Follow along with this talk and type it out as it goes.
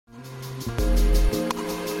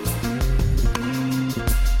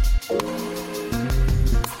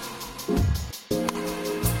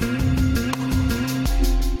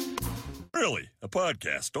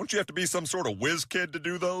podcast. Don't you have to be some sort of whiz kid to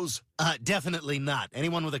do those? Definitely not.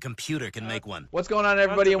 Anyone with a computer can make one. What's going on,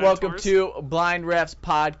 everybody, and welcome to Blind Refs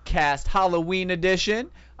Podcast Halloween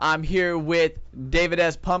Edition. I'm here with David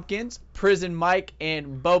S. Pumpkins, Prison Mike,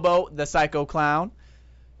 and Bobo the Psycho Clown.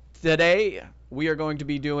 Today, we are going to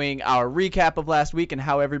be doing our recap of last week and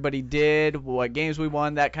how everybody did, what games we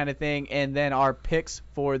won, that kind of thing, and then our picks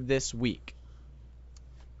for this week.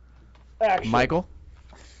 Action.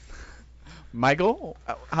 Michael,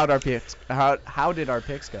 how did our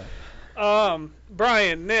picks go?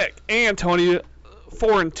 Brian, Nick, and Tony,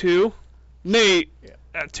 4-2. Nate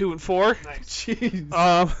at 2-4. Nice.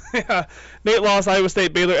 Jeez. Yeah. Nate lost Iowa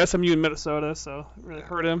State, Baylor, SMU, and Minnesota, so it really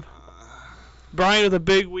hurt him. Brian with a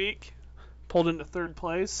big week, pulled into third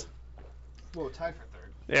place. Whoa, tied for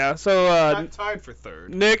third. Yeah, so Tied for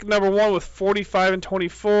third. Nick number 1 with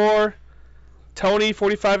 45-24. Tony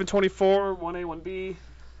 45-24, 1A, 1B,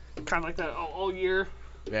 kind of like that all year.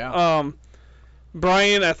 Yeah.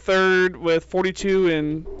 Brian at third with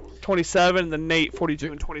 42-27, and then Nate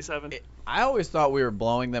 42-27. I always thought we were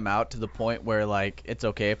blowing them out to the point where, like, it's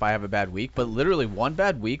okay if I have a bad week, but literally one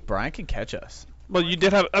bad week, Brian can catch us. Well, you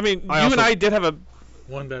did have. I mean, you and I did have a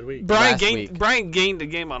one bad week. Brian gained a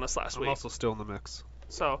game on us last week. I'm also still in the mix.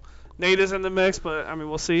 So Nate is in the mix, but I mean,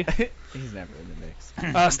 we'll see. He's never in the mix.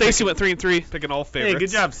 Stacy went 3-3. Picking all favorites. Hey, good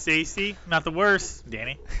job, Stacy. Not the worst.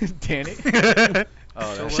 Danny. Danny. Shout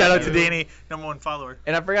out to Danny, #1 follower.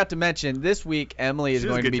 And I forgot to mention, this week Emily is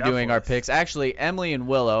going to be doing our picks. Actually, Emily and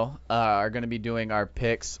Willow are going to be doing our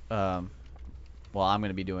picks. Well, I'm going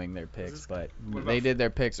to be doing their picks, but they did their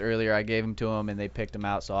picks earlier. I gave them to them, and they picked them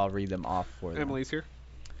out, so I'll read them off for them. Emily's here.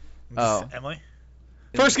 Oh. Emily?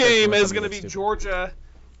 First game is going to be Georgia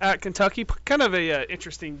at Kentucky. Kind of a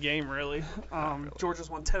interesting game, really. Georgia's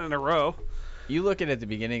won 10 in a row. You look at the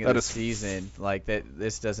beginning of the season, like that.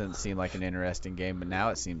 This doesn't seem like an interesting game, but now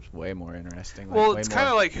it seems way more interesting. Like, well, it's kind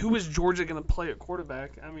of like, who is Georgia going to play at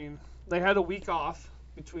quarterback? I mean, they had a week off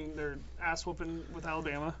between their ass whooping with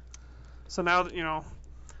Alabama. So now,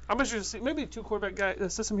 I'm not sure to see maybe 2 quarterback guy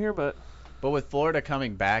system here, but with Florida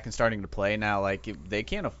coming back and starting to play now, like, they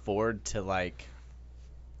can't afford to, like,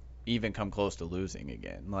 even come close to losing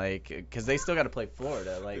again, like, because they still got to play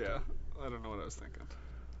Florida. Like, yeah, I don't know what I was thinking.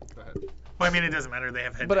 Go ahead. Well, I mean, it doesn't matter. They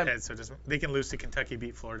have head-to-head, so they can lose to Kentucky,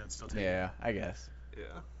 beat Florida, and still take it. Yeah, I guess. Yeah.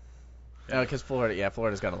 Because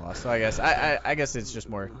Florida's got a loss, so I guess it's just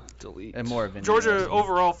more delete and more of an Georgia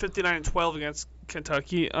overall 59-12 against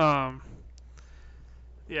Kentucky. Yeah,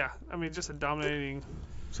 I mean, just a dominating.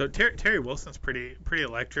 So Terry Wilson's pretty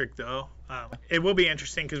electric, though. It will be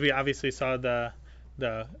interesting because we obviously saw the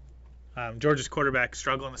Georgia's quarterback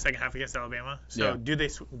struggle in the second half against Alabama. So do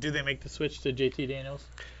they make the switch to JT Daniels?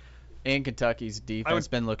 And Kentucky's defense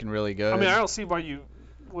been looking really good. I mean, I don't see why you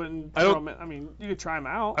wouldn't throw him in. I mean, you could try him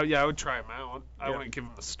out. Yeah, I would try him out. I wouldn't give him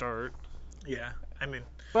a start. Yeah, I mean.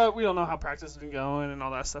 But we don't know how practice has been going and all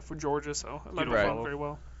that stuff for Georgia, so it might not go very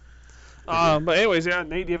well. Mm-hmm. But anyways, yeah,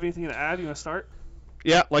 Nate, do you have anything to add? You want to start?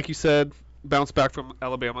 Yeah, like you said, bounce back from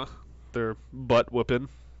Alabama. They're butt whooping.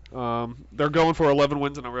 They're going for 11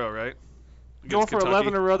 wins in a row, right? Going for 11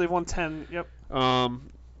 in a row. They've won 10. Yep.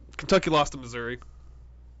 Kentucky lost to Missouri.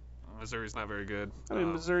 Missouri's not very good. I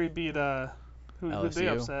mean, Missouri beat who did they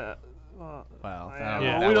upset? Wow.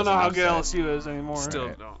 We don't know how good LSU is anymore.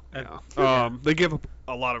 Still don't. Yeah. They give up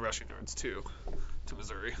a lot of rushing yards too to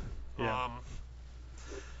Missouri. Yeah.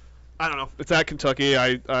 I don't know. It's at Kentucky.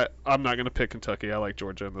 I'm not gonna pick Kentucky. I like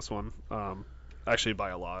Georgia in this one. Actually by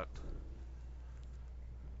a lot.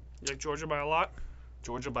 You like Georgia by a lot?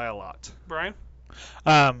 Georgia by a lot. Brian?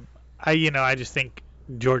 I just think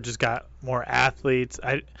Georgia's got more athletes.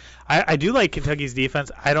 I do like Kentucky's defense.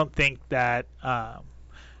 I don't think that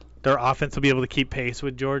their offense will be able to keep pace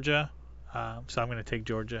with Georgia. So I'm going to take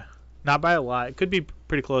Georgia. Not by a lot. It could be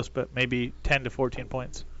pretty close, but maybe 10 to 14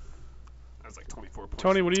 points. That's like 24 points.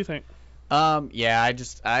 Tony, what do you think?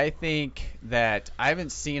 I think that I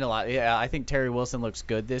haven't seen a lot. Yeah, I think Terry Wilson looks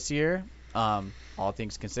good this year. All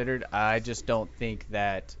things considered, I just don't think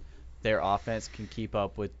that their offense can keep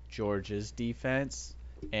up with Georgia's defense,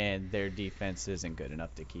 and their defense isn't good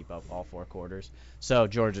enough to keep up all 4 quarters. So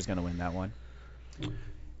Georgia's going to win that one.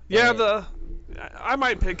 Yeah, I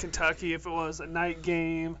might pick Kentucky if it was a night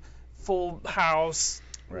game, full house,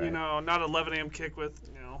 right. Not 11 a.m. kick with,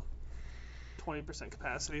 20%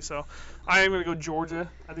 capacity. So I am going to go Georgia.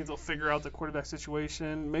 I think they'll figure out the quarterback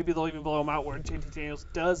situation. Maybe they'll even blow them out where JT Daniels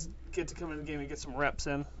does get to come in the game and get some reps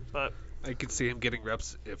in. But I could see him getting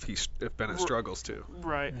reps if Bennett struggles too.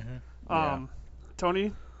 Right. Mm-hmm.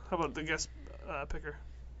 Tony, how about the guest picker?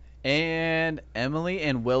 And Emily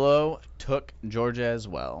and Willow took Georgia as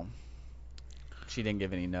well. She didn't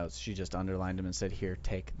give any notes. She just underlined them and said, "Here,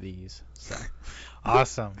 take these." So.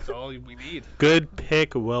 Awesome. That's all we need. Good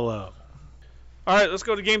pick, Willow. All right, let's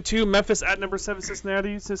go to game 2. Memphis at number 7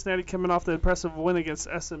 Cincinnati. Cincinnati coming off the impressive win against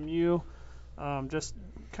SMU. Just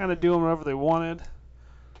kind of doing whatever they wanted.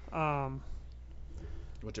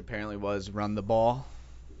 Which apparently was run the ball.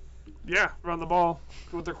 Yeah, run the ball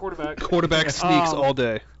with their quarterback. Quarterback sneaks all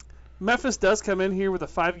day. Memphis does come in here with a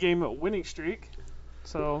 5-game winning streak.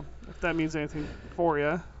 So if that means anything for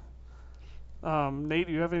you. Nate,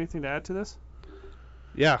 do you have anything to add to this?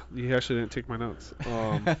 Yeah, you actually didn't take my notes.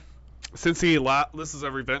 Cincy, this is a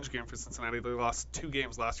revenge game for Cincinnati. They lost 2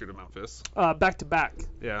 games last year to Memphis. Back to back.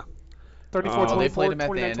 Yeah. 34-24, they played them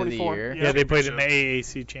at the end of the 29-24. year. Yeah, they played in the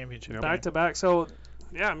AAC championship. Back to back. So,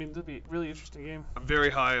 yeah, I mean, it'll be a really interesting game. I'm very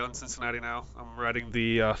high on Cincinnati now. I'm riding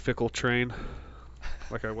the Fickle train,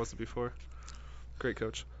 like I was before. Great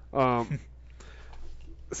coach.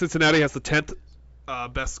 Cincinnati has the 10th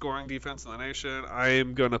best scoring defense in the nation.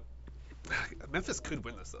 Memphis could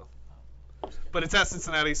win this, though. But it's at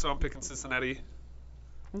Cincinnati, so I'm picking Cincinnati.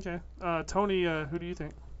 Okay. Tony, who do you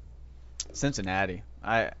think? Cincinnati.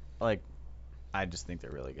 I just think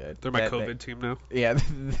they're really good. They're my COVID team now. Yeah.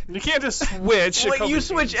 You can't just switch. Well, you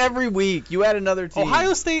switch every week. You add another team.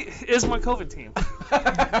 Ohio State is my COVID team.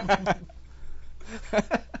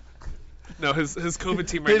 No, his COVID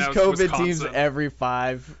team right His now is COVID Wisconsin. teams every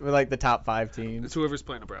 5, like the top 5 teams. It's whoever's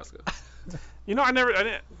playing Nebraska. You know, I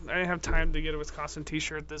didn't have time to get a Wisconsin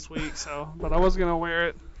T-shirt this week, but I was gonna wear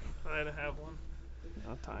it. But I didn't have one.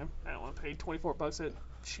 No time. I don't want to pay $24 at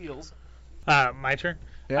Shields. My turn.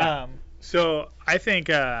 Yeah. So I think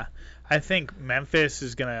Memphis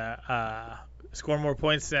is gonna score more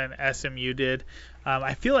points than SMU did.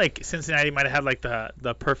 I feel like Cincinnati might have had like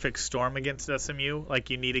the perfect storm against SMU.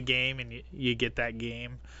 Like you need a game and you get that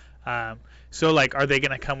game. So like, are they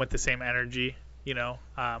gonna come with the same energy? You know,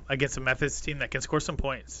 against a Memphis team that can score some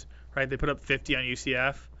points, right? They put up 50 on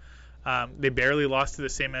UCF. They barely lost to the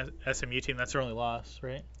same SMU team. That's their only loss,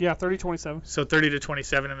 right? Yeah, 30-27. So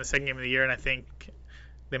 30-27 in the second game of the year, and I think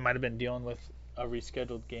they might have been dealing with a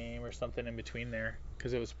rescheduled game or something in between there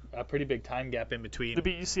because it was a pretty big time gap in between. They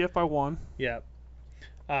beat UCF by 1. Yeah.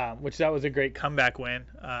 Which that was a great comeback win.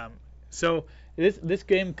 So this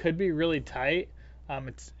game could be really tight.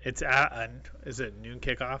 It's at is it noon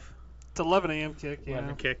kickoff? It's 11 a.m. kick. Yeah.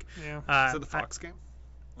 11 kick. Yeah. Is it the Fox game?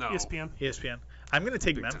 No. ESPN. I'm gonna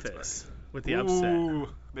take Big Memphis with the upset. Ooh,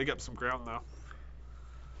 make up some ground though.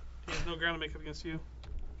 He has no ground to make up against you.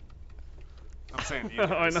 I'm saying you I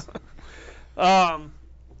guys. know.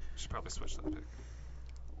 Should probably switch that pick.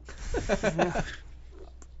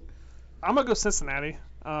 I'm gonna go Cincinnati.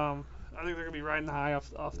 I think they're gonna be riding the high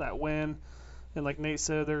off that win, and like Nate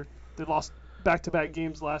said, they lost back-to-back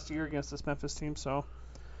games last year against this Memphis team, so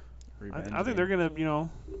I think they're gonna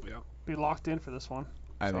be locked in for this one.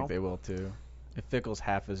 I think they will too. If Fickle's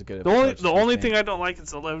half as good. The only thing I don't like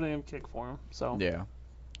is the 11 a.m. kick for him. So yeah,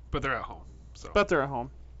 But they're at home. So. but they're at home.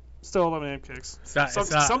 Still 11 a.m. kicks. It's not,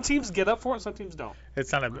 Some teams get up for it, some teams don't.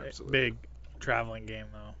 it's not a Absolutely. big traveling game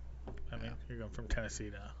though. I mean, you're going from Tennessee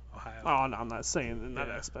to Ohio. Oh no, I'm not saying in that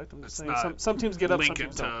Yeah. aspect. I'm just It's saying not some teams get up, some Lincoln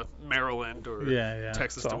teams don't. to Maryland or Yeah.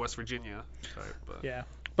 Texas So. to West Virginia type. But Yeah.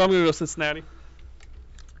 But I'm gonna go Cincinnati.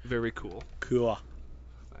 very cool. Cool.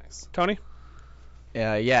 Nice. Tony.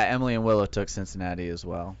 yeah. Emily and Willow took Cincinnati as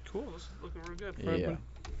well. Cool. This is looking real good. For Yeah. everybody.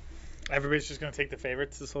 Everybody's just gonna take the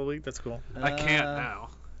favorites this whole week. That's cool. I can't now.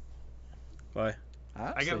 Why?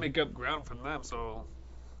 I gotta make up ground from them. So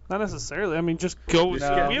Not necessarily. I mean, just go.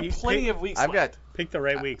 No. We have plenty of weeks. I've left. got. Pick the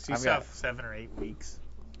right weeks. You I've still got- have 7 or 8 weeks.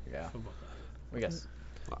 Yeah. We got.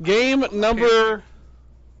 Game number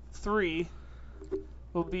 3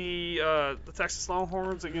 will be the Texas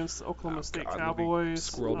Longhorns against Oklahoma State God, let me Cowboys.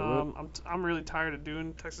 scroll to it. I'm really tired of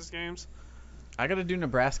doing Texas games. I gotta do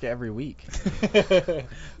Nebraska every week.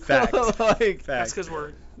 Facts. Like, That's Facts. because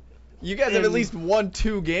we're you guys have at In- least won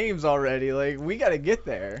 2 games already. Like we gotta get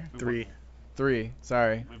there. 3. 3.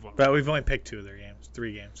 Sorry. we've won. But we've only picked 2 of their games.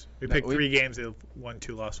 3 games. We No, picked we- 3 games. They've won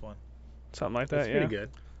 2, lost 1. something like That's that. pretty Yeah. good.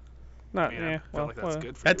 Not I yeah. feel Well, like that's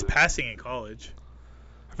good for That's you. passing in college.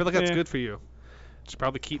 I feel like that's Yeah. good for you. Should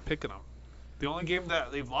probably keep picking them. The only game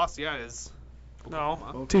that they've lost yet is No.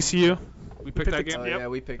 Oklahoma. TCU. We picked that picked game. Oh Yep. yeah,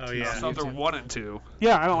 we picked. Oh, TCU yeah. So they're too. 1 and 2.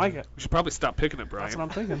 Yeah, I don't like it. We should probably stop picking it, That's Brian.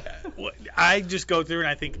 what I'm thinking. I just go through and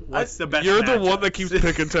I think, what's the best You're the matchup? one that keeps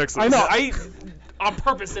picking Texas. I know. I on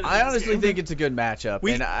purpose. didn't I pick this honestly game. think it's a good matchup,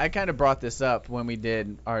 We- and I kind of brought this up when we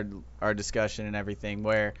did our discussion and everything,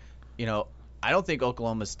 where, you know, I don't think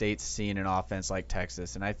Oklahoma State's seen an offense like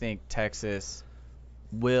Texas, and I think Texas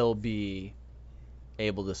will be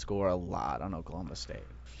able to score a lot on Oklahoma State.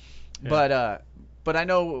 Yeah. But But I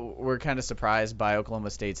know we're kind of surprised by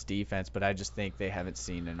Oklahoma State's defense, but I just think they haven't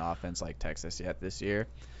seen an offense like Texas yet this year.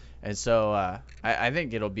 And so I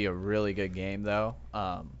think it'll be a really good game, though.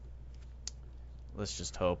 Let's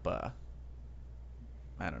just hope, I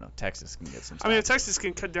don't know, Texas can get some I mean, if stops. Texas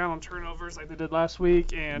can cut down on turnovers like they did last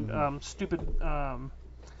week and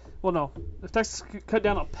if Texas could cut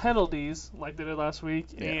down on penalties like they did last week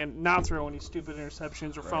and not throw any stupid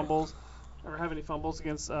interceptions or fumbles or have any fumbles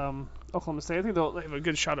against Oklahoma State, I think they'll have a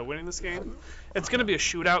good shot at winning this game. It's going to be a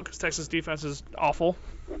shootout because Texas defense is awful.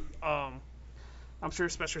 I'm sure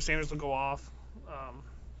Spencer Sanders will go off,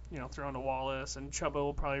 throwing to Wallace, and Chuba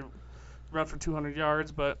will probably run for 200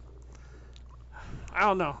 yards, but I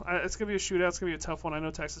don't know. It's going to be a shootout. It's going to be a tough one. I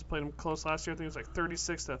know Texas played them close last year. I think it was like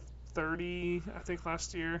 36-30, I think,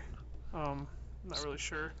 last year. Not really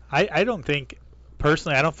sure. I don't think,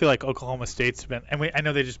 personally, I don't feel like Oklahoma State's been, and I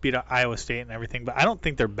know they just beat Iowa State and everything, but I don't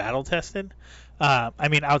think they're battle tested. I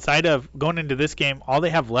mean, outside of going into this game,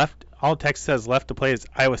 all Texas has left to play is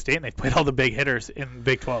Iowa State, and they've played all the big hitters in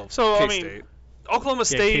Big 12. So, I K-State. mean, Oklahoma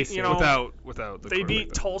State, K-State. Without the they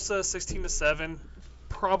beat quarterback. Tulsa 16-7.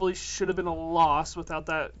 Probably should have been a loss without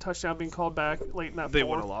that touchdown being called back late in that They fourth.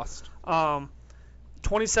 would have lost.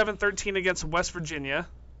 27-13 against West Virginia.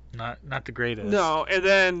 Not the greatest. No, and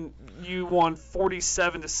then you won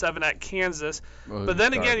 47-7 at Kansas. But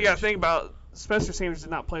then again, you got to think about Spencer Sanders did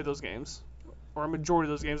not play those games, or a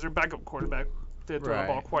majority of those games. Their backup quarterback did throw the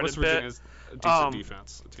ball quite West a bit. Virginia's a decent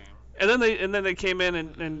defense team. And then they came in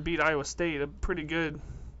and beat Iowa State, a pretty good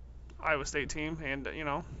Iowa State team, and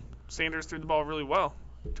Sanders threw the ball really well,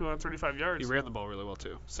 235 yards. He ran the ball really well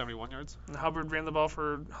too, 71 yards. And Hubbard ran the ball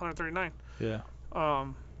for 139. Yeah.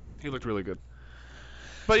 He looked really good.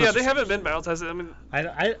 But yeah, they haven't been battle tested. I mean,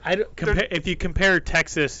 I don't compare, if you compare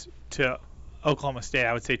Texas to Oklahoma State,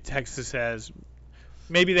 I would say Texas has,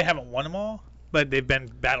 maybe they haven't won them all, but they've been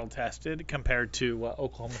battle tested compared to what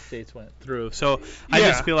Oklahoma State's went through. So I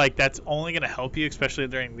just feel like that's only going to help you, especially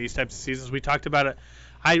during these types of seasons. We talked about it.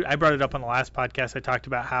 I brought it up on the last podcast. I talked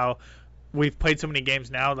about how we've played so many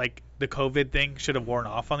games now, like the COVID thing should have worn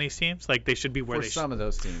off on these teams. Like they should be where For they some of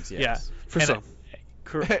those teams, yes. Yeah. For And some.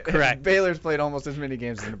 Correct. Baylor's played almost as many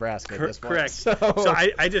games as Nebraska at this point. Correct. So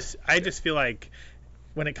I just feel like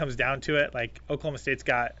when it comes down to it, like Oklahoma State's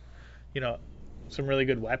got, some really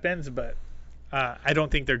good weapons, but I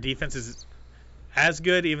don't think their defense is as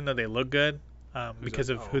good, even though they look good, because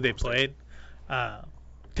of who they played.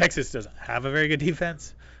 Texas doesn't have a very good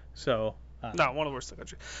defense, so. not one of the worst in the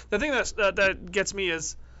country. The thing that gets me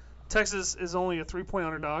is Texas is only a 3-point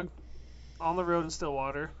underdog on the road in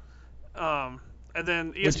Stillwater. And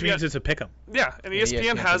then ESPN, Which means it's a pick'em. yeah, and Yeah,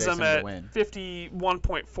 ESPN has predicts them them to at win.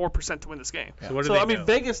 51.4% to win this game. So what do So they I mean, know?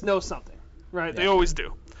 Vegas knows something, right? They Yeah. always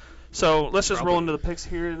do. So let's just roll Probably. into the picks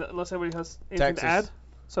here, unless anybody has anything Texas. to add.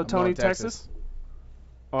 So I'm Tony, going Texas.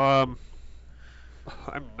 I'm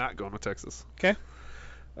not going with Texas. Okay.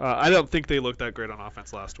 I don't think they looked that great on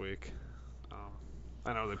offense last week.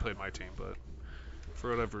 I know they played my team, but for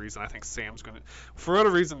whatever reason, I think Sam's going to. For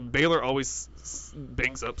whatever reason, Baylor always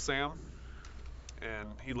bangs up Sam, and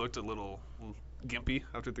he looked a little gimpy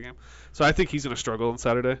after the game. So I think he's going to struggle on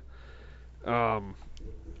Saturday. I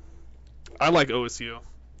like OSU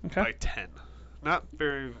by 10. Not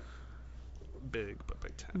very big, but by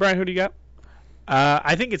 10. Brian, who do you got?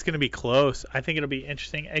 I think it's going to be close. I think it'll be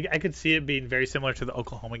interesting. I could see it being very similar to the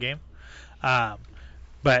Oklahoma game.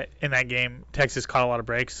 But in that game, Texas caught a lot of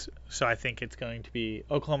breaks, so I think it's going to be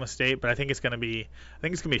Oklahoma State. But I think it's going to be a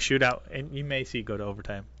shootout, and you may see it go to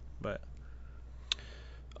overtime. But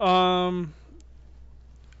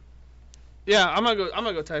Yeah, I'm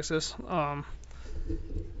gonna go Texas. I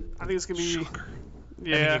think it's gonna be.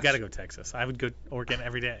 Yeah. I mean, you got to go Texas. I would go Oregon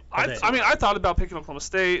every day. all day. I mean, I thought about picking Oklahoma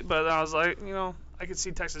State, but I was like, I could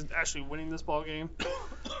see Texas actually winning this ball game.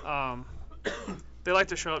 They like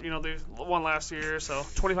to show up. They won last year, so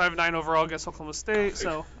 25-9 overall against Oklahoma State.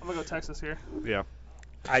 So I'm gonna go Texas here. Yeah.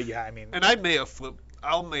 I mean, And I may have flipped.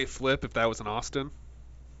 I may flip if that was in Austin.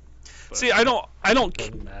 But See, I don't.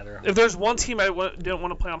 doesn't matter. If there's one team I didn't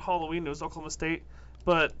want to play on Halloween, it was Oklahoma State.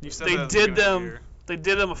 But You said they that at the did beginning of the them. year. They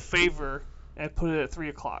did them a favor and put it at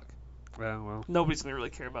 3:00. Yeah, well. Nobody's gonna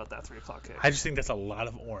really care about that 3:00 kick. I just think that's a lot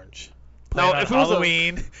of orange. No, Playing on if it was a-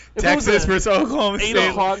 Halloween, it was Texas a versus Oklahoma 8 State.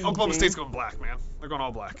 o'clock Oklahoma game, State's going black, man. They're going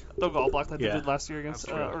all black. They'll go all black like they Yeah. did last year against,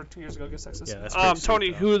 That's true. or 2 years ago against Texas. Yeah, that's pretty sweet,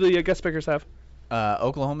 Tony, though. who do the guest pickers have?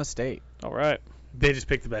 Oklahoma State, All right. They just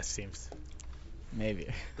picked the best teams. maybe.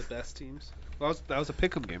 The best teams. That was a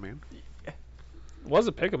pick'em game, man. Was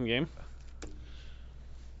a pick'em game.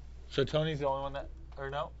 So Tony's the only one that, or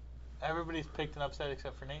no? Everybody's picked an upset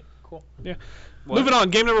except for Nate. Cool. Moving on,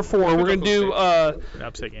 game number 4. We're going to do An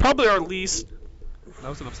upset game. probably our least, That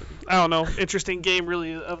was an upset. I don't know, interesting game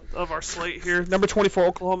really of our slate here. Number 24,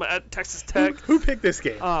 Oklahoma at Texas Tech. Who picked this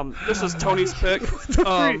game? This was Tony's pick.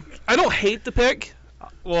 Um, I don't hate the pick.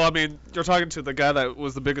 Well, I mean, you're talking to the guy that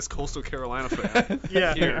was the biggest Coastal Carolina fan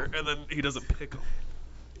Yeah. here, and then he doesn't pick him.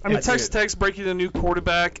 I mean, Yeah, Texas dude. Tech's breaking a new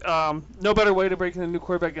quarterback. No better way to break in a new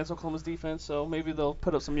quarterback against Oklahoma's defense, so maybe they'll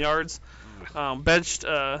put up some yards. Benched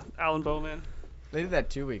Alan Bowman. They did that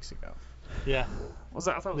 2 weeks ago. Yeah. Was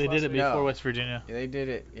that? I thought it was They last did it week. before No. West Virginia. Yeah, they did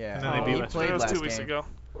it. Yeah. And then they beat he West played It was last 2 weeks game. ago.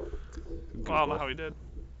 Well, I don't know how he did,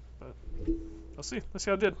 but let's see. Let's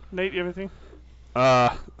see how it did. Nate, you have anything?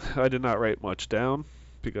 I did not write much down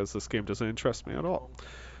because this game doesn't interest me at all.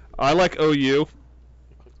 I like OU.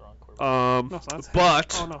 No, it's not.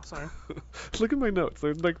 But Oh no, sorry. look at my notes.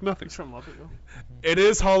 They're like nothing. He's from Lubbock. Though. It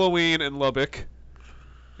is Halloween in Lubbock.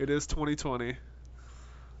 It is 2020.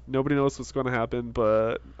 Nobody knows what's going to happen,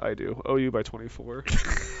 but I do. OU by 24.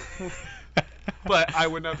 But I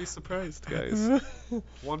would not be surprised, guys.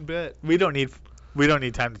 One bit. We don't need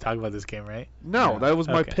time to talk about this game, right? No, Yeah. that was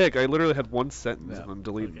my Okay. pick. I literally had one sentence Yeah. and I'm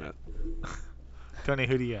deleting Okay. it. Tony,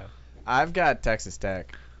 who do you have? I've got Texas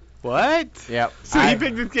Tech. What? Yep. So you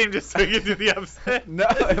picked this game just so you get to the upset? No,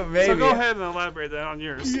 maybe. So go ahead and elaborate that on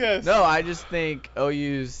yours. Yes. No, I just think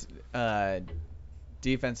OU's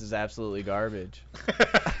defense is absolutely garbage.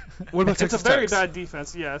 What about It's a Texas very Tech's? bad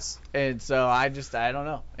defense, yes. And so I don't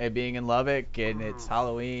know. It being in Lubbock and it's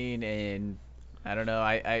Halloween and I don't know.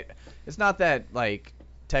 I it's not that like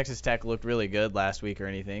Texas Tech looked really good last week or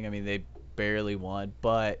anything. I mean they barely won,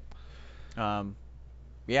 but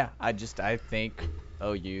yeah, I think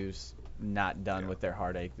OU's not done with their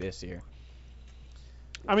heartache this year.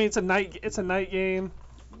 I mean, it's a night game.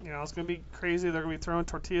 You know, it's gonna be crazy. They're gonna be throwing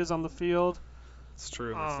tortillas on the field. It's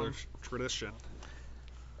true. That's their tradition.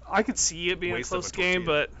 I could see it being Waste a of a close game,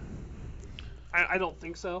 but tortilla. I don't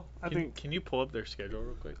think so. I think Can you pull up their schedule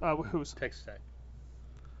real quick? who's Texas Tech.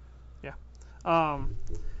 I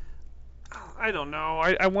don't know.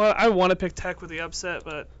 I want to pick Tech with the upset,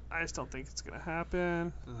 but I just don't think it's gonna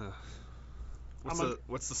happen.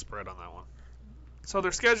 What's the spread on that one? So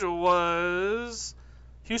their schedule was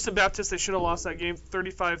Houston Baptist. They should have lost that game,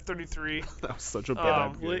 35-33. That was such a bad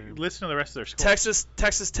Um, game. Listen to the rest of their scores.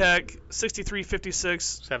 Texas Tech,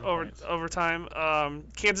 63-56 7 points. overtime.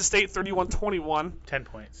 Kansas State, 31-21 10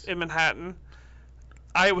 points. in Manhattan.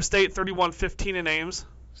 Iowa State, 31-15 in Ames.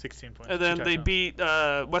 16 points. And then Two they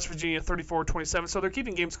touchdowns. beat West Virginia 34-27. So they're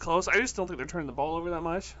keeping games close. I just don't think they're turning the ball over that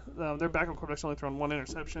much. Their backup quarterback's only thrown 1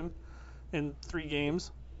 interception in 3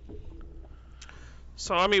 games.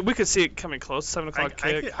 So, I mean, we could see it coming close. 7 o'clock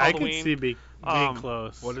kick, I Halloween. could see being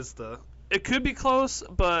close. What is the? It could be close,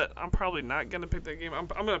 but I'm probably not going to pick that game. I'm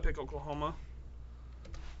going to pick Oklahoma.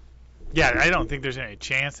 Yeah, I don't think there's any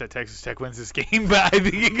chance that Texas Tech wins this game, but I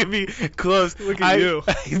think it could be close. Look at you.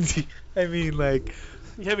 I mean, like.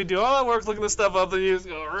 You have me do all that work looking this stuff up, then you just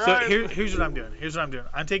go, right. So here's what I'm doing.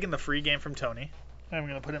 I'm taking the free game from Tony. I'm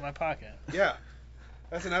gonna put it in my pocket. Yeah.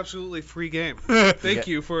 That's an absolutely free game. Yeah. Thank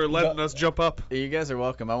you for letting us jump up. You guys are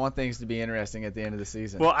welcome. I want things to be interesting at the end of the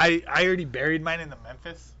season. Well, I already buried mine in the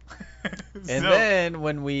Memphis. and So- then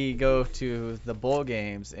when we go to the bowl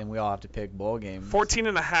games and we all have to pick bowl games,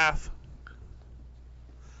 14.5.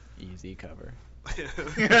 easy cover. He's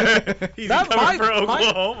That coming might- for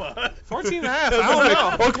Oklahoma. 14.5.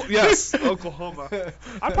 I don't know. Yes, Oklahoma.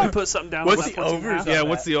 I'd probably put something down. What's on that the overs 14.5. on Yeah,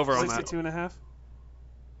 what's the over on that? 62.5.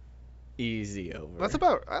 Easy over. That's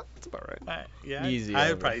about right. Yeah, Easy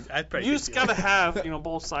I'd over. probably You take just the gotta over. have,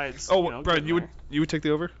 both sides. Oh, Brian, get you in would take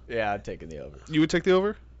the over? Yeah, I'm taking the over. You would take the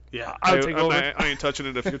over? Yeah. I would take over. I ain't touching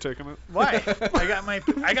it if you're taking it. Why?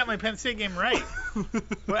 I got my Penn State game right.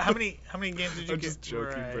 What, how many games did you I'm get just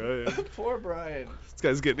joking, right? Brian. Poor Brian. This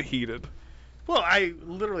guy's getting heated. Well, I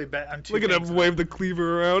literally bet on 2 Look at games. him wave the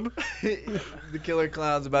cleaver around. The killer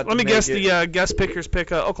clown's about Let to me make guess it. the guest pickers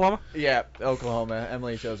pick Oklahoma. Yeah, Oklahoma.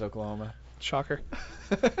 Emily chose Oklahoma. Shocker.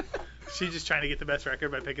 She's just trying to get the best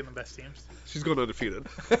record by picking the best teams. She's going undefeated.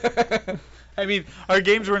 I mean, our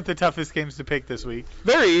games weren't the toughest games to pick this week.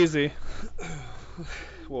 Very easy.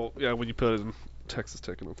 Well, yeah, when you put it in Texas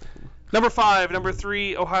Tech and Oklahoma. Number 5, number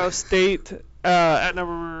 3, Ohio State. At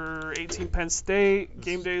number 18, Penn State.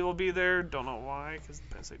 Game day will be there. Don't know why, because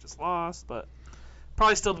Penn State just lost, but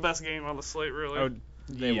probably still the best game on the slate, really. Oh,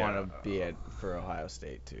 They yeah. want to be at for Ohio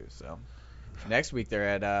State too. So next week they're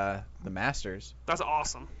at the Masters. That's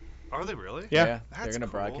awesome. Are they really? Yeah. they're That's gonna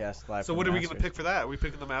cool. broadcast live. So from what the are we going to Masters. pick for that? Are we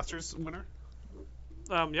picking the Masters winner?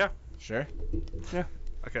 Yeah. Sure.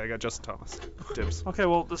 Okay, I got Justin Thomas. Dibs. Okay,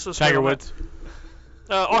 well, this is Tiger Woods.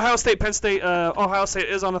 Ohio State, Penn State. Ohio State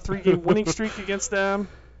is on a 3-game winning streak against them.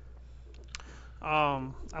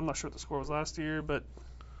 I'm not sure what the score was last year, but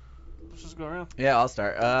let's just go around. Yeah, I'll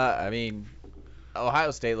start. I mean,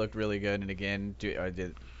 Ohio State looked really good, and again,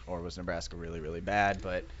 or was Nebraska really, really bad?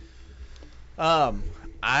 But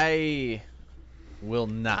I will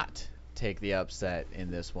not take the upset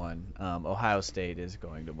in this one. Ohio State is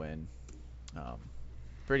going to win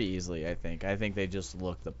pretty easily, I think. I think they just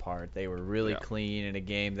looked the part. They were really clean in a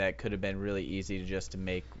game that could have been really easy to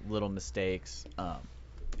make little mistakes.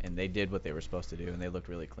 And they did what they were supposed to do, and they looked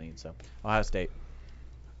really clean. So, Ohio State.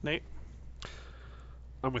 Nate?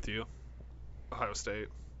 I'm with you. Ohio State.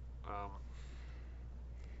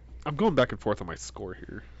 I'm going back and forth on my score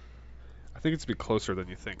here. I think it's going to be closer than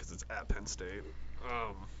you think because it's at Penn State.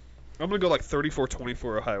 I'm going to go like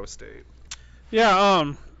 34-24 Ohio State.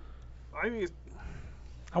 Yeah,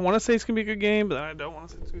 I want to say it's going to be a good game, but I don't want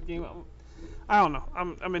to say it's a good game. I don't know.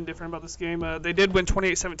 I'm indifferent about this game. They did win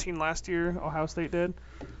 28-17 last year. Ohio State did.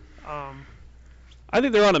 I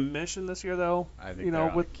think they're on a mission this year, though. I think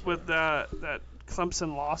with that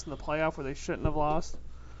Clemson loss in the playoff where they shouldn't have lost.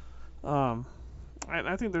 I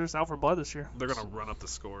think they're just out for blood this year. They're going to run up the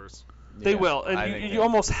scores. They will, and you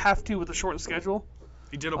almost have to with the shortened schedule.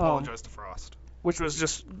 He did apologize to Frost, which was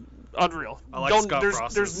just unreal. I like Scott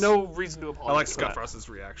Frost's. There's no reason to apologize. I like Scott Frost's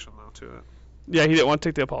reaction though to it. Yeah, he didn't want to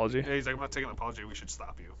take the apology. Yeah, he's like, I'm not taking an apology. We should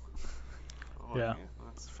stop you. Yeah.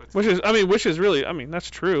 Which is really, that's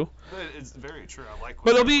true. It's very true. I like.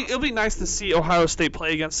 But it'll be nice to see Ohio State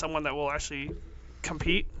play against someone that will actually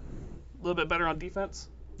compete a little bit better on defense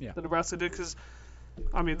than Nebraska did, because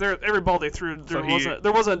every ball they threw,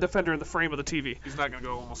 there wasn't a defender in the frame of the TV. He's not going to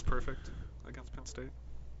go almost perfect against Penn State.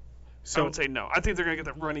 So I would say no. I think they're going to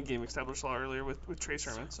get the running game established a lot earlier with Trey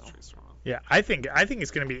Sermon. So. Yeah, I think it's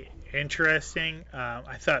going to be interesting.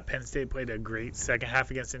 I thought Penn State played a great second half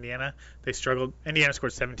against Indiana. They struggled. Indiana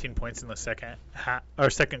scored 17 points in the second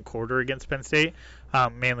quarter against Penn State,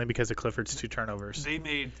 mainly because of Clifford's 2 turnovers.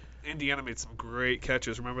 Indiana made some great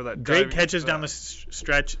catches. Remember that? Great catches down the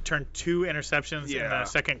stretch. Turned 2 interceptions in the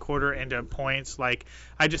second quarter into points. I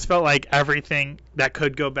just felt like everything that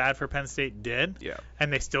could go bad for Penn State did. Yeah.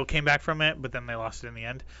 And they still came back from it, but then they lost it in the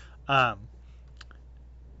end. I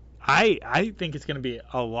think it's going to be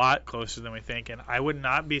a lot closer than we think, and I would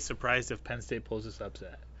not be surprised if Penn State pulls this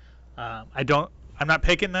upset. I'm not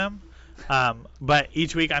picking them, but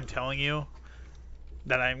each week I'm telling you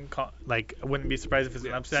that I wouldn't be surprised if it's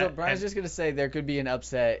an upset. So Brian's just gonna say there could be an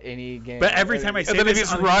upset any game. But every time I say and then if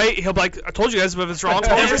he's right, he'll be like, I told you guys, but if it's wrong, I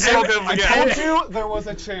told you there was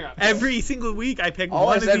a chance. Every single week I pick all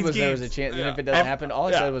one I of said these was games. There was a chance, and if it doesn't happen, all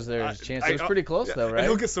I said was there was a chance. It was pretty close though, right? And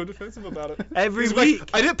he'll get so defensive about it. Every week.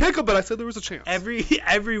 I didn't pick him, but I said there was a chance.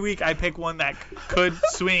 Every week I pick one that could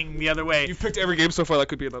swing the other way. You've picked every game so far that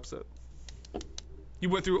could be an upset. You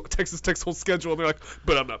went through Texas Tech's whole schedule, and they're like,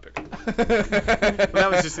 but I'm not picking.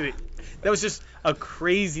 That was just a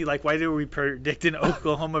crazy, why did we predict an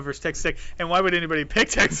Oklahoma versus Texas Tech? And why would anybody pick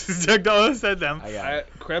Texas Tech? No one said them.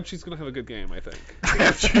 Crabtree's going to have a good game, I think.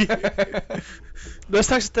 Crabtree. This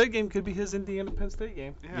Texas Tech game could be his Indiana-Penn State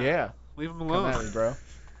game. Yeah. Leave him alone. Come at me, bro.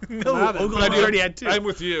 No, Oklahoma already had 2. I'm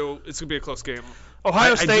with you. It's going to be a close game.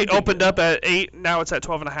 Ohio State opened up at 8. Now it's at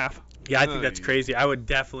 12.5. Yeah, I think that's crazy. I would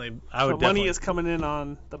definitely. Money is coming in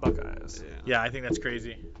on the Buckeyes. Yeah, I think that's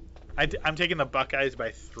crazy. I'm taking the Buckeyes by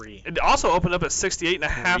 3. It also opened up at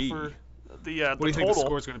 68.5 for the What do you think the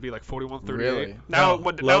score is going to be, 41-38? Really? Now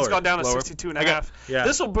it's gone down to 62.5. Yeah.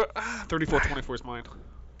 This will 34-24 is mine.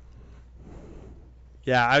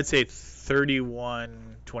 Yeah, I would say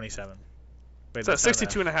 31-27. It's at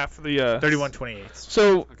 62.5 for the 31-28.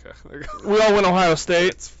 So we all went Ohio State.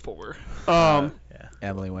 It's 4.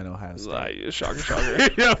 Emily went Ohio State. Shocker.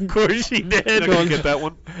 Yeah, of course she did. They're going to get that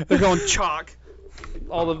one. They're going chalk.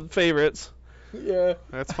 All the favorites. Yeah.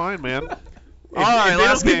 That's fine, man. All right,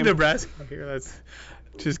 last game. Nebraska here. That's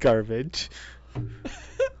just garbage.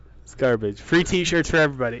 It's garbage. Free T-shirts for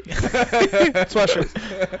everybody. Sweatshirts.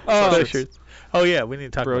 Sweatshirts. Oh yeah, we need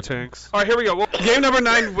to talk Bro about tanks. All right, here we go. Game number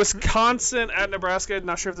 9, Wisconsin at Nebraska.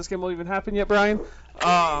 Not sure if this game will even happen yet, Brian.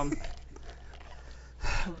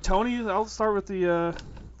 Tony, I'll start with the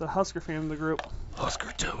Husker fan in the group.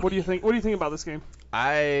 Husker Tony. What do you think? What do you think about this game?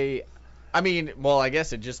 I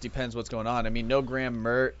guess it just depends what's going on. No Graham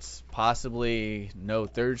Mertz, possibly no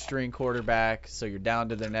third-string quarterback, so you're down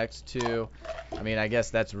to their next 2. I guess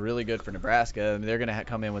that's really good for Nebraska. They're going to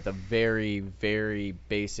come in with a very, very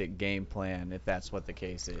basic game plan if that's what the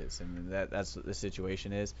case is, and that's what the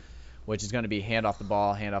situation is, which is going to be hand off the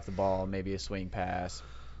ball, maybe a swing pass,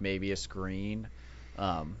 maybe a screen.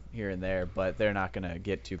 here and there, but they're not going to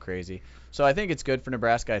get too crazy. So I think it's good for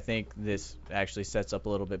Nebraska. I think this actually sets up a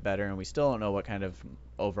little bit better, and we still don't know what kind of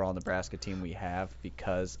overall Nebraska team we have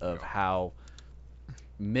because of how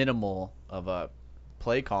minimal of a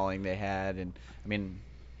play calling they had. And I mean,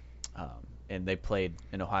 and they played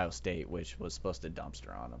in Ohio State, which was supposed to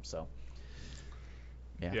dumpster on them. So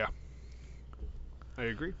Yeah. I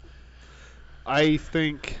agree. I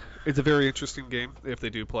think it's a very interesting game if they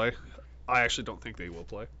do play. I actually don't think they will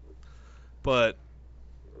play. But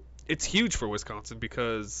it's huge for Wisconsin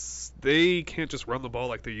because they can't just run the ball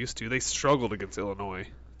like they used to. They struggled against Illinois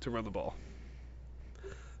to run the ball. Do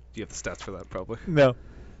you have the stats for that, probably? No.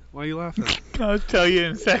 Why are you laughing? I'll tell you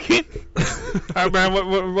in a second. All right,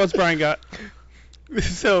 Brian, what's Brian got?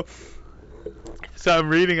 So I'm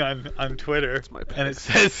reading on Twitter, and it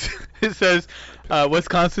says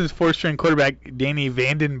Wisconsin's fourth-string quarterback Danny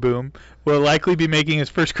Vandenboom will likely be making his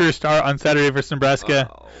first career start on Saturday versus Nebraska.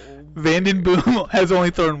 Vandenboom has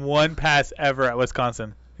only thrown one pass ever at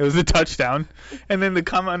Wisconsin. It was a touchdown. And then the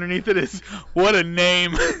comment underneath it is, "What a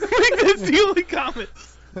name!" That's the only comment.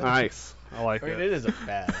 Nice. I like it. It is a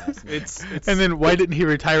badass name. It's And then why didn't he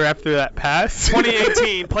retire after that pass?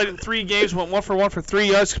 2018, played in 3 games, went 1 for 1 for 3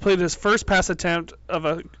 yards, completed his first pass attempt of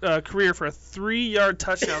a career for a 3-yard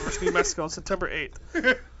touchdown versus New Mexico on September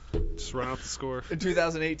 8th. just run out the score. In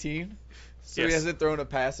 2018? So he Yes. hasn't thrown a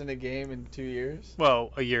pass in a game in 2 years?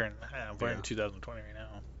 Well, a year and a half. We're Yeah. in 2020 right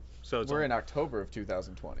now. So it's We're in October of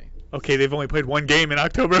 2020. okay, they've only played one game in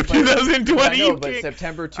October of 2020. I know, You but can't-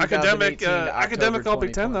 September 2018 Academic all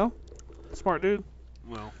Big Ten, 2020. though. Smart dude.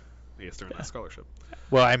 Well, he has to earn that scholarship.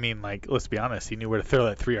 Well, I mean, like, let's be honest. He knew where to throw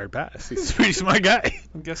that 3-yard pass. He's a pretty smart guy.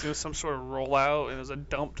 I'm guessing it was some sort of rollout and it was a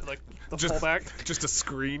dump to, like, the Just- fullback. Just a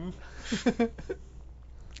screen.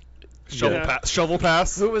 Yeah. Shovel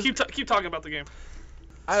pass. Who was? Keep talking about the game.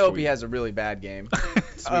 I hope he has a really bad game.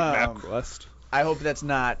 Sweet MapQuest. I hope that's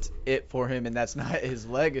not it for him, and that's not his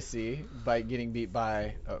legacy by getting beat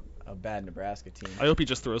by a bad Nebraska team. I hope he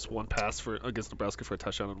just throws one pass against Nebraska for a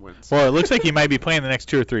touchdown and wins. Well, it looks like he might be playing the next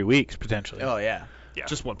 2 or 3 weeks, potentially. Oh yeah. Yeah.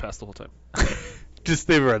 Just one pass the whole time. Just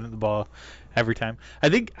they run the ball every time. I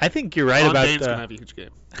think you're right Ron about Dane's gonna have a huge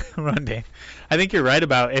game. Ron Dane. I think you're right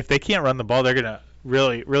about if they can't run the ball, they're gonna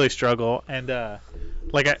really struggle. And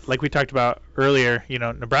like we talked about earlier, you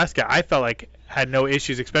know, Nebraska, I felt like had no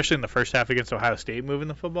issues, especially in the first half against Ohio State, moving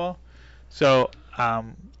the football. So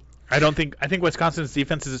I think Wisconsin's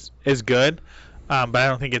defense is good, but I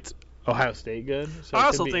don't think it's Ohio State good. So I it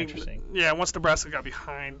also could be think, interesting. yeah, once Nebraska got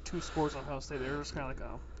behind 2 scores on Ohio State, they were just kind of like,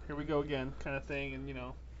 oh, here we go again, kind of thing. And, you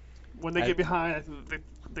know, when they get behind, I think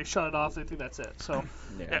they shut it off. They think that's it. So,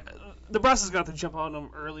 Yeah. Nebraska's got to jump on them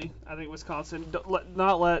early. I think Wisconsin,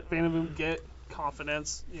 not let Vanderboom get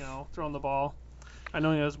confidence, you know, throwing the ball. I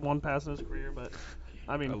know he has 1 pass in his career, but,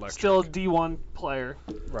 I mean, Electric. still a D1 player.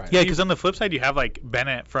 Right. Yeah, because on the flip side, you have like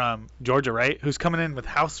Bennett from Georgia, right? Who's coming in with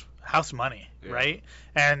house money, Yeah. right?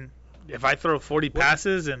 And if I throw 40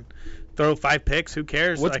 passes and throw 5 picks, who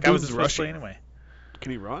cares? What's like I was Boone's supposed to play rushing? anyway.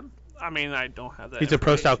 Can he run? I mean, I don't have that. He's a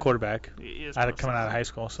pro-style information. quarterback, He is coming pro-style. out of high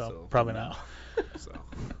school, so So, probably not. So.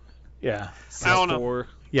 Yeah, I don't know. 6'4".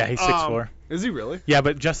 yeah, he's 6'4". Is he really? Yeah,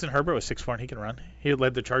 but Justin Herbert was 6'4" and he can run. He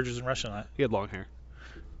led the Chargers in rushing that. He had long hair.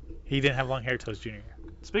 He didn't have long hair till his junior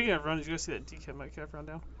year. Speaking of run, did you guys see that DK Metcalf run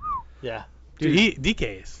down? Yeah, dude,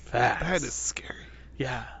 DK is fast. That is scary.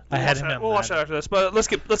 Yeah, I had him in. We'll watch that after this. But let's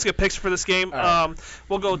get picks for this game. All right.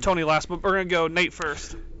 We'll go Tony last, but we're gonna go Nate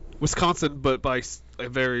first. Wisconsin, but by a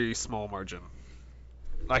very small margin.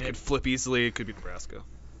 I could flip easily. It could be Nebraska.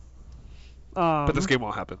 But this game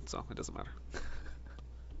won't happen, so it doesn't matter.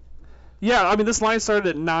 Yeah, I mean this line started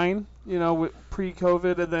at 9, you know, with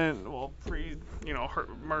pre-COVID, and then you know,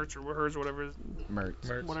 Mertz or Hers or whatever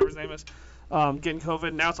his name is, getting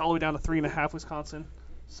COVID. Now it's all the way down to 3.5 Wisconsin.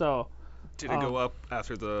 So Did it go up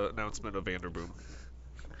after the announcement of Vanderboom?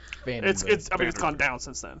 it's gone down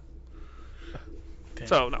since then. Damn.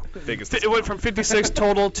 So no, Biggest it went from 56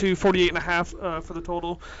 total to 48.5 for the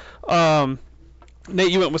total.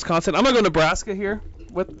 Nate, you went Wisconsin. I'm gonna go Nebraska here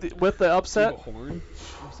with the upset. horn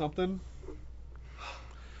or something?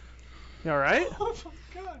 You all right?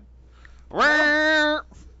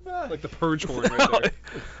 Like the purge horn right there.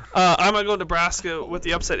 I'm gonna go Nebraska with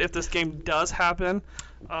the upset if this game does happen.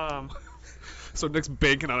 So Nick's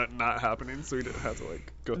banking on it not happening, so he didn't have to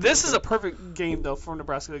go. This is through a perfect game though for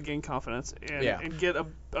Nebraska to gain confidence and get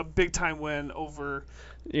a big time win over,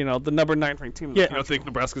 the number 9 ranked team. In the You don't think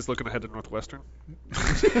Nebraska's looking ahead to Northwestern?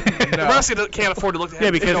 Nebraska can't afford to look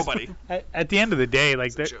ahead to nobody. At the end of the day,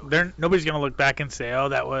 joke. nobody's gonna look back and say, "Oh,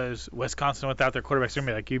 that was Wisconsin without their quarterback." They're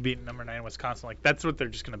gonna be like, "You beat number 9 Wisconsin." Like that's what they're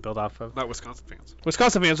just gonna build off of. Not Wisconsin fans.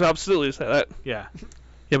 Wisconsin fans will absolutely say that. Yeah,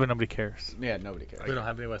 yeah, but nobody cares. Yeah, nobody cares. We don't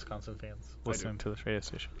have any Wisconsin fans listening to this radio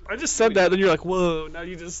station. I just said that, then you're like, whoa, now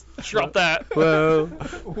you just dropped that. Whoa.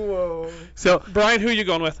 Whoa. So Brian, who are you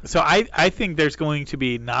going with? So I think there's going to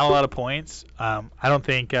be not a lot of points. I don't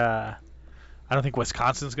think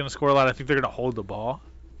Wisconsin's going to score a lot. I think they're going to hold the ball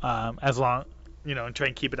as long, and try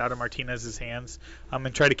and keep it out of Martinez's hands.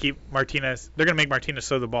 And try to keep Martinez. They're going to make Martinez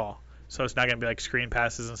throw the ball, so it's not going to be like screen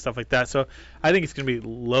passes and stuff like that. So I think it's going to be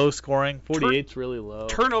low scoring. 48's really low.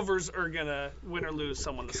 Turnovers are going to win or lose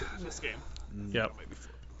someone this game. Yep.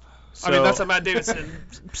 I mean, that's a Matt Davidson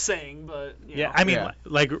saying, but yeah, I mean,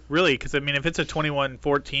 like really, because if it's a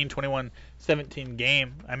 21-14, 21-17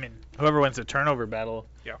 game, whoever wins the turnover battle,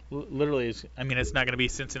 literally is. It's not going to be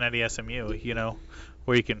Cincinnati SMU,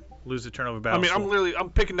 where you can lose the turnover battle. I'm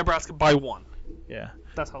picking Nebraska by 1. Yeah.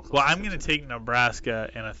 That's how close. Well, I'm going to take Nebraska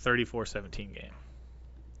in a 34-17 game.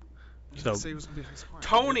 So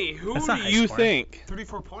Tony, who do you think?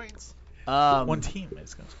 34 points. One team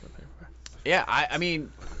is going to score 34. Yeah,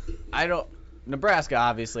 I don't. Nebraska,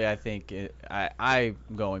 obviously, I think I'm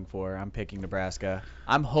going for. I'm picking Nebraska.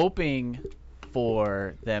 I'm hoping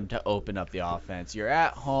for them to open up the offense. You're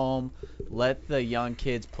at home. Let the young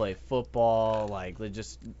kids play football.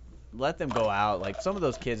 Just let them go out. Some of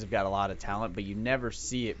those kids have got a lot of talent, but you never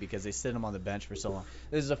see it because they sit them on the bench for so long.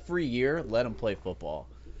 This is a free year. Let them play football.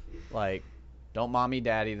 Don't mommy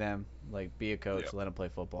daddy them. Be a coach. Let them play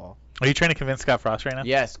football. Are you trying to convince Scott Frost right now?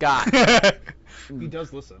 Yes, Scott. He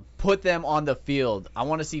does listen. Put them on the field. I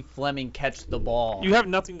want to see Fleming catch the ball. You have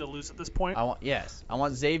nothing to lose at this point. I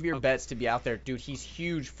want Xavier Betts to be out there. Dude, he's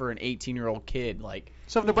huge for an 18-year-old kid.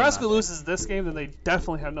 So if Nebraska loses this game, then they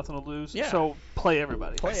definitely have nothing to lose. Yeah. So play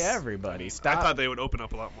everybody. Play everybody. Stop. I thought they would open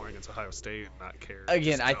up a lot more against Ohio State and not care.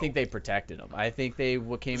 Again, I think they protected them. I think they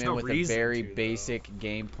came in with a very to, basic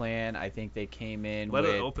game plan. I think they came in Let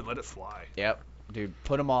it open, let it fly. Yep. Dude,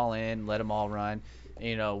 put them all in, let them all run.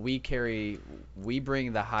 We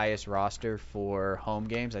bring the highest roster for home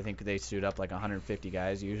games. I think they suit up 150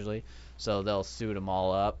 guys usually, so they'll suit them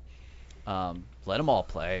all up. Let them all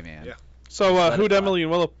play, man. Yeah. So who'd Emily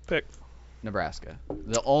and Willow pick? Nebraska,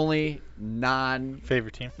 the only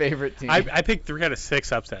favorite team. I picked 3 out of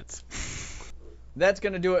 6 upsets. That's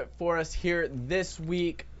going to do it for us here this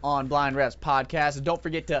week on Blind Refs Podcast. Don't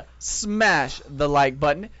forget to smash the like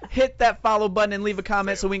button, hit that follow button, and leave a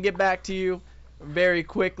comment so we can get back to you very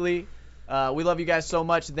quickly. We love you guys so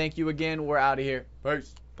much. Thank you again. We're out of here.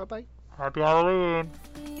 Peace. Bye-bye. Happy Halloween.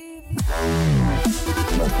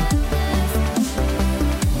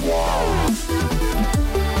 Wow.